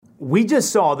We just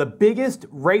saw the biggest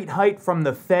rate hike from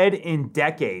the Fed in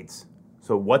decades.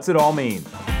 So what's it all mean?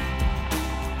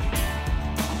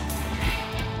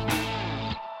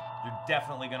 You're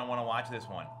definitely going to want to watch this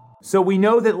one. So we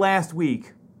know that last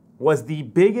week was the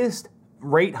biggest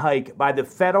rate hike by the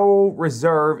Federal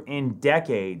Reserve in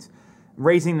decades,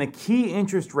 raising the key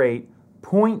interest rate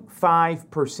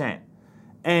 0.5%.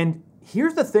 And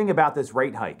here's the thing about this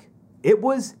rate hike. It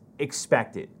was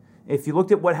expected. If you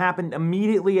looked at what happened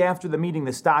immediately after the meeting,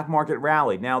 the stock market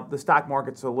rallied. Now, the stock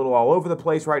market's a little all over the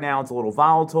place right now. It's a little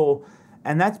volatile.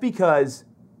 And that's because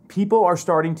people are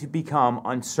starting to become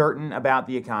uncertain about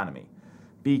the economy.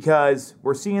 Because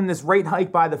we're seeing this rate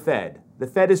hike by the Fed. The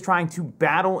Fed is trying to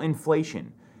battle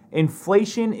inflation.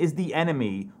 Inflation is the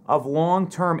enemy of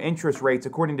long-term interest rates,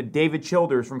 according to David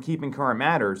Childers from Keeping Current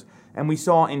Matters. And we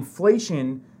saw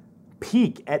inflation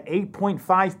peak at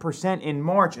 8.5% in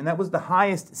March, and that was the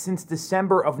highest since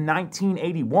December of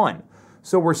 1981.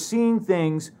 So we're seeing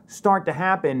things start to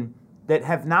happen that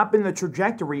have not been the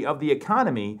trajectory of the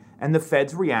economy, and the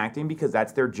Fed's reacting because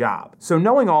that's their job. So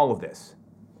knowing all of this,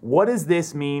 what does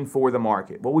this mean for the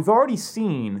market? Well, we've already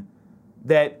seen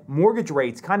that mortgage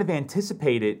rates kind of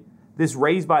anticipated this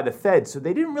raise by the Fed, so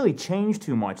they didn't really change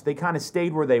too much. They kind of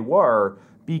stayed where they were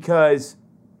because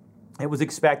it was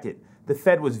expected. The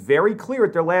Fed was very clear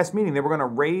at their last meeting. They were going to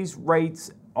raise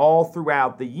rates all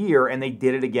throughout the year, and they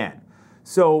did it again.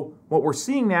 So what we're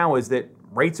seeing now is that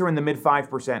rates are in the mid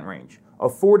 5% range.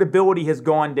 Affordability has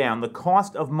gone down. The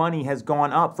cost of money has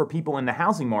gone up for people in the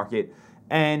housing market,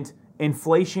 and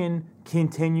inflation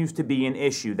continues to be an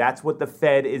issue. That's what the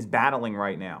Fed is battling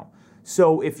right now.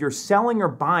 So if you're selling or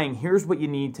buying, here's what you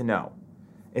need to know.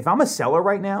 If I'm a seller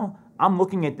right now, I'm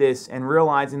looking at this and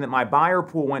realizing that my buyer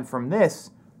pool went from this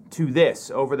to this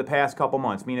over the past couple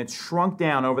months. I mean, it's shrunk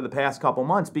down over the past couple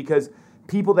months because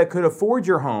people that could afford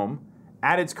your home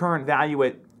at its current value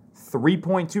at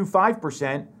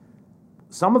 3.25%,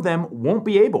 some of them won't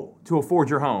be able to afford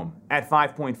your home at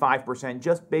 5.5%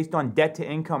 just based on debt to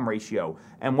income ratio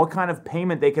and what kind of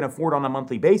payment they can afford on a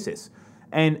monthly basis.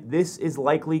 And this is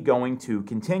likely going to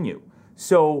continue.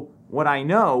 So what I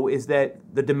know is that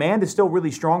the demand is still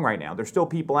really strong right now. There's still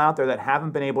people out there that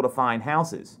haven't been able to find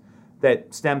houses.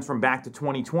 That stems from back to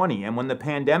 2020 and when the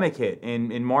pandemic hit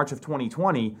in March of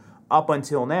 2020 up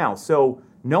until now. So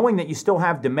knowing that you still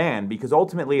have demand, because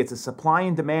ultimately it's a supply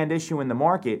and demand issue in the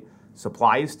market,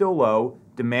 supply is still low,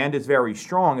 demand is very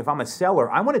strong. If I'm a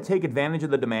seller, I want to take advantage of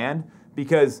the demand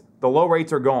because the low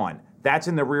rates are gone. That's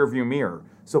in the rearview mirror.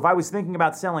 So if I was thinking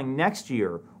about selling next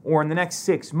year or in the next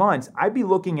 6 months, I'd be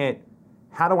looking at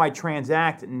how do I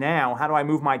transact now? How do I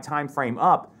move my time frame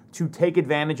up to take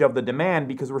advantage of the demand,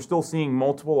 because we're still seeing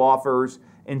multiple offers,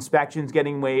 inspections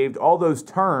getting waived, all those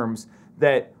terms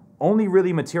that only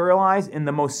really materialize in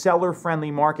the most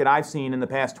seller-friendly market I've seen in the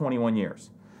past 21 years.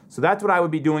 So that's what I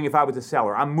would be doing if I was a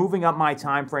seller. I'm moving up my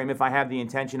time frame if I have the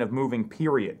intention of moving,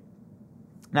 period.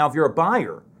 Now, if you're a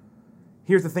buyer,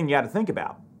 here's the thing you got to think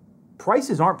about.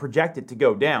 Prices aren't projected to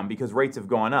go down because rates have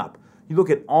gone up. You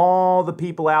look at all the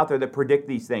people out there that predict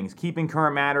these things. Keeping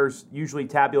Current Matters usually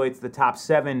tabulates the top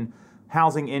 7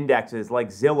 housing indexes like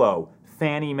Zillow,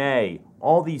 Fannie Mae,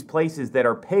 all these places that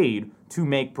are paid to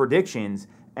make predictions,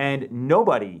 and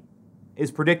nobody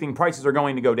is predicting prices are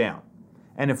going to go down.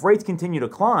 And if rates continue to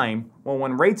climb, well,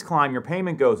 when rates climb, your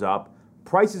payment goes up,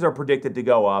 prices are predicted to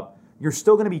go up, you're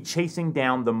still going to be chasing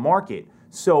down the market.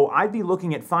 So I'd be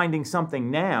looking at finding something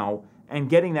now and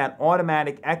getting that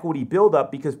automatic equity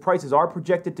buildup because prices are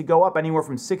projected to go up anywhere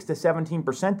from 6 to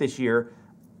 17% this year.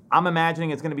 I'm imagining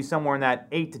it's going to be somewhere in that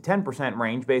 8 to 10%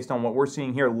 range based on what we're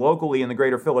seeing here locally in the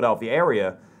greater Philadelphia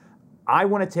area. I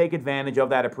want to take advantage of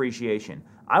that appreciation.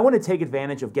 I want to take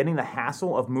advantage of getting the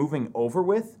hassle of moving over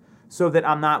with so that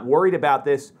I'm not worried about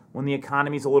this when the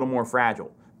economy's a little more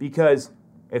fragile. Because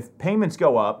if payments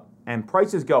go up and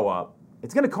prices go up,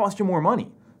 it's going to cost you more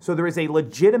money. So there is a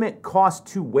legitimate cost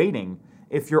to waiting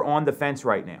if you're on the fence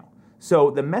right now.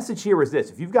 So the message here is this: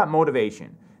 if you've got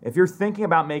motivation, if you're thinking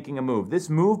about making a move, this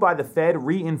move by the Fed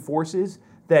reinforces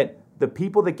that the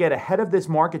people that get ahead of this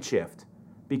market shift,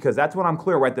 because that's what I'm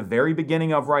clear we're at the very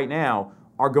beginning of right now,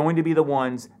 are going to be the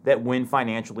ones that win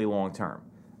financially long term.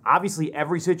 Obviously,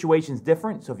 every situation is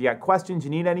different, so if you got questions,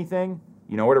 you need anything,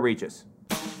 you know where to reach us.